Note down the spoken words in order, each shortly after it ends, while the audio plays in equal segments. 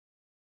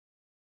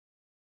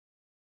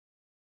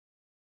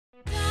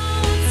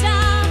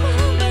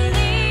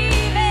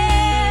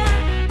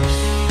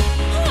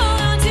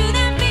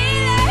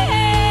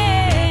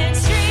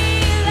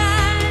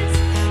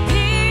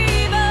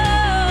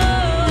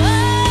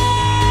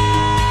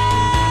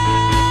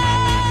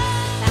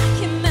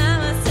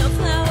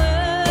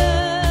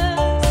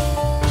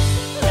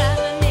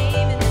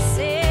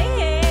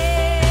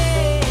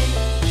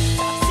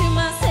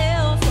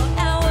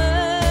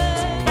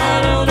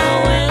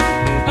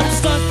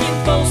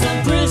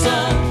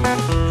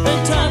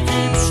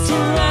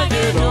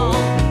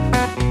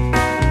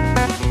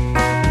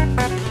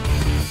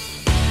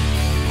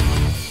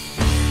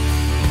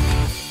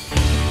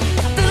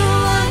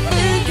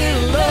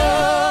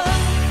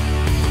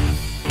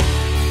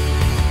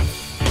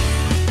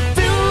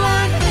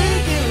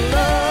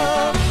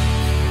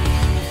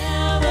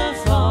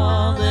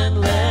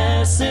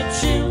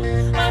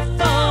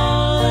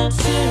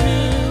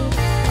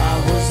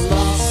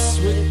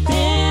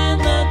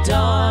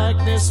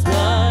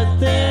But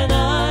then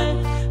I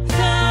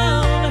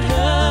found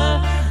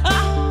her, I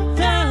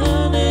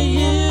found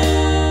you.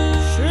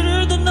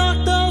 Shooter that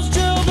knocked those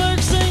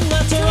jailbirds sing,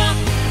 that's a rock.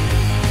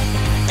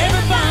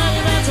 Everybody,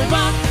 that's a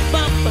rock.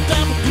 Bump, ba,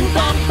 dum, doo,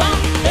 bum, bum.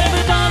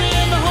 Everybody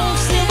in the whole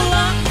civil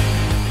lot.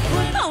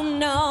 Oh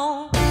no,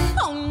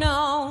 oh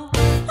no,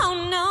 oh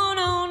no,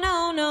 no, no,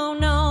 no,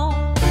 no.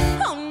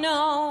 Oh no,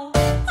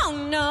 oh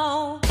no,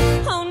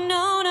 oh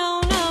no, no,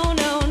 no,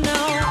 no, no.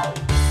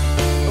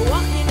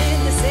 Walking in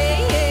the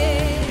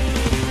sand,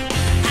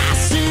 I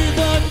see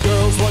the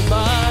girls walk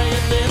by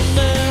and in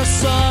their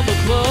summer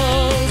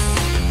clothes.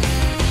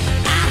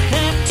 I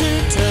have to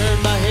turn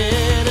my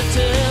head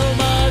until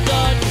my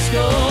darkness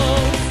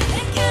goes.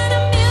 that kind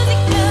of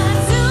music that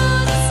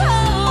soothes the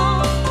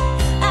soul.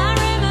 I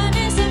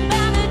reminisce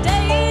about the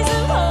days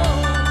of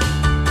old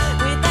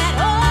with that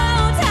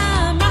old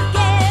time rock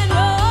and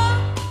roll.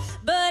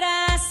 But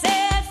I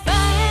set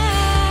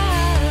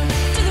fire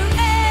to the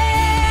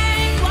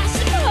rain, wash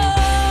the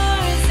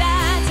floors, I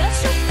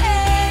touched your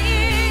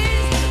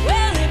face.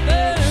 Well, it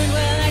burned,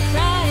 well, I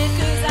cried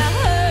 'cause I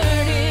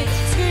heard it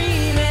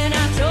screaming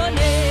out your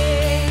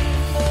name.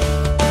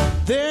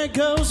 There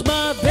goes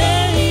my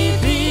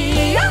baby.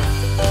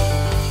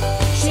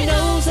 She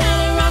knows how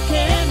to rock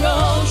and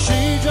roll. She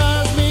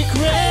drives me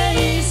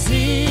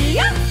crazy.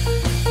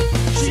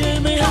 She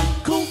gave me a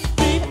cool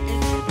beat.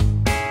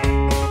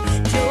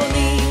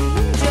 Jolene,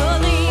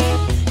 Jolene,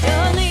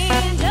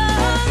 Jolene,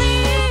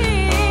 Jolene,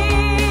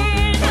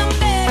 I'm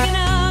begging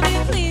of you,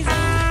 please.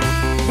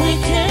 We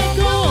can't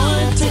go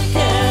on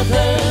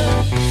together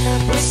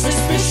with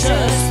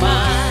suspicious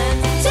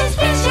minds.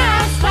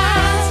 Suspicious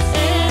minds.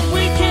 And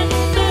we can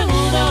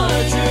build our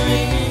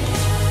dreams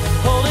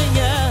holding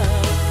out.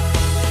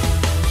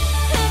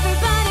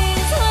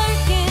 Everybody's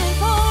looking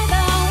for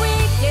the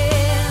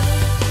weekend.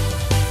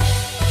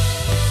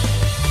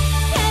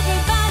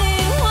 Everybody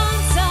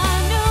wants a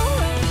new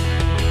ring.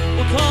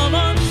 Well, come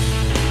on,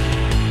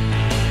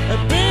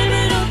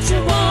 baby, don't you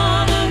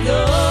wanna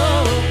go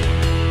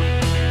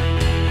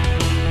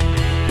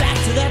back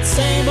to that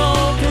same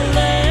old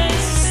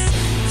place?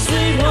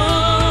 Sweet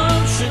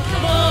home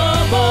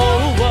Chicago.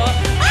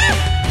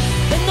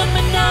 In the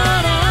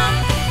midnight hour,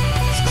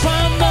 she's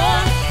crying more.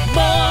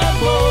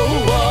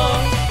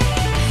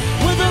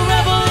 With a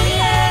rebel,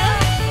 yeah.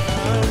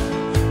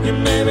 You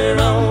may be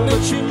wrong,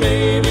 but you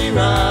may be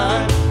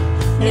right.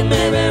 You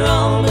may be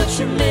wrong, but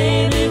you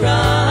may be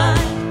right.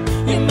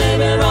 You may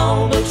be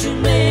wrong, but you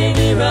may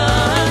be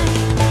right.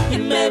 You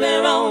may be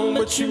wrong,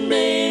 but you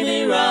may be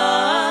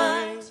right.